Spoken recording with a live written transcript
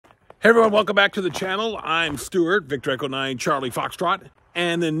Hey everyone, welcome back to the channel. I'm Stuart, Victor Echo 9, Charlie Foxtrot.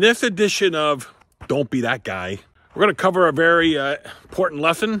 And in this edition of Don't Be That Guy, we're going to cover a very important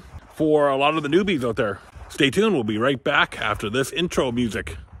lesson for a lot of the newbies out there. Stay tuned, we'll be right back after this intro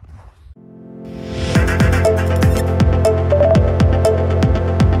music.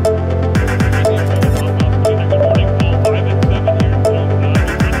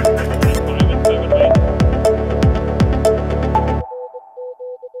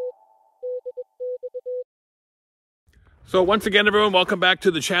 So once again, everyone, welcome back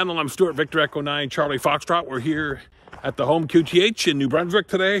to the channel. I'm Stuart, Victor Echo 9, Charlie Foxtrot. We're here at the home QTH in New Brunswick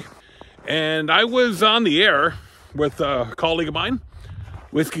today. And I was on the air with a colleague of mine,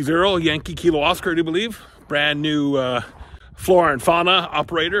 Whiskey Zero, Yankee Kilo Oscar, I do believe. Brand new flora and fauna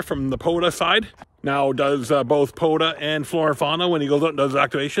operator from the POTA side. Now does both POTA and flora and fauna when he goes out and does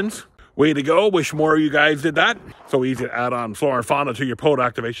activations. Way to go. Wish more of you guys did that. So easy to add on flora and fauna to your POTA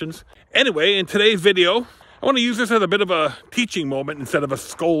activations. Anyway, in today's video, I want to use this as a bit of a teaching moment instead of a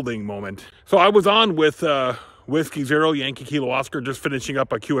scolding moment. So I was on with Whiskey Zero, Yankee Kilo Oscar, just finishing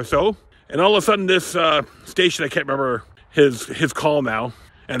up a QSO. And all of a sudden this station, I can't remember his call now,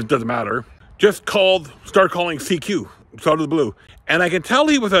 and it doesn't matter, just started calling CQ, out of the blue. And I can tell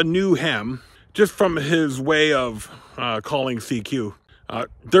he was a new ham just from his way of calling CQ.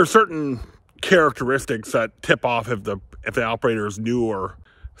 There are certain characteristics that tip off if the operator is new or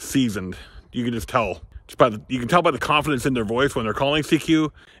seasoned. You can just tell. You can tell by the confidence in their voice when they're calling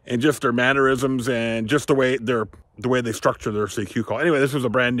CQ, and just their mannerisms and just the way they structure their CQ call. Anyway, this was a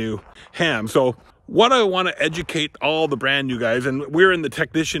brand new ham. So what I want to educate all the brand new guys, and we're in the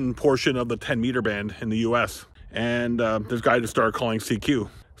technician portion of the 10-meter band in the US, and this guy just started calling CQ.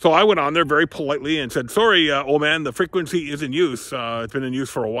 So I went on there very politely and said, sorry, old man, the frequency is in use. It's been in use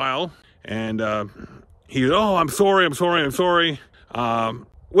for a while. And he said, oh, I'm sorry.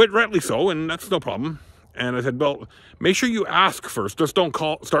 Rightly so, and that's no problem. And I said, well, make sure you ask first. Just don't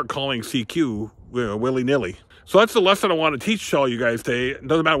start calling CQ willy-nilly. So that's the lesson I want to teach all you guys today. It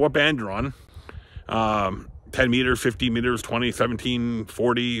doesn't matter what band you're on. 10 meters, 50 meters, 20, 17,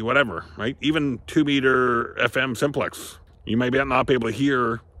 40, whatever, right? Even 2-meter FM simplex. You may not be able to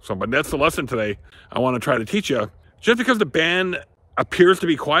hear somebody. That's the lesson today I want to try to teach you. Just because the band appears to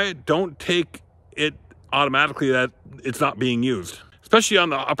be quiet, don't take it automatically that it's not being used. Especially on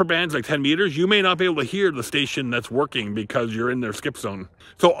the upper bands, like 10 meters, you may not be able to hear the station that's working because you're in their skip zone.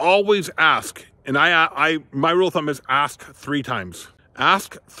 So always ask. And my rule of thumb is ask 3 times.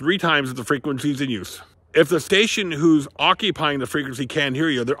 Ask 3 times if the frequency is in use. If the station who's occupying the frequency can't hear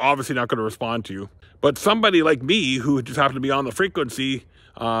you, they're obviously not going to respond to you. But somebody like me, who just happened to be on the frequency,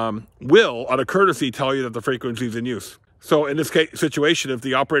 will, out of courtesy, tell you that the frequency is in use. So in this situation, if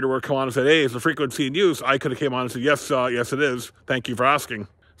the operator were to come on and said, hey, is the frequency in use? I could have came on and said, yes, yes, it is. Thank you for asking.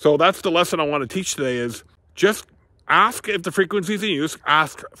 So that's the lesson I want to teach today is just ask if the frequency is in use.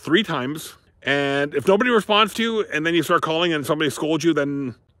 Ask 3 times. And if nobody responds to you and then you start calling and somebody scolds you,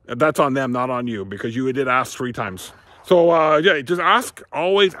 then that's on them, not on you, because you did ask 3 times. So yeah, just ask,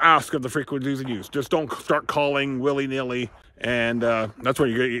 always ask if the frequency is in use. Just don't start calling willy-nilly. And that's where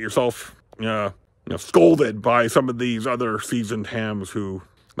you get yourself scolded by some of these other seasoned hams who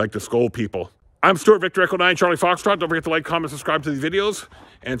like to scold people. I'm Stuart, Victor Echo 9, Charlie Foxtrot. Don't forget to like, comment, subscribe to these videos.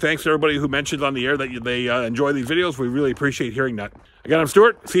 And thanks to everybody who mentions on the air that they enjoy these videos. We really appreciate hearing that. Again, I'm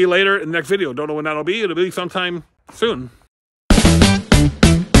Stuart. See you later in the next video. Don't know when that'll be. It'll be sometime soon.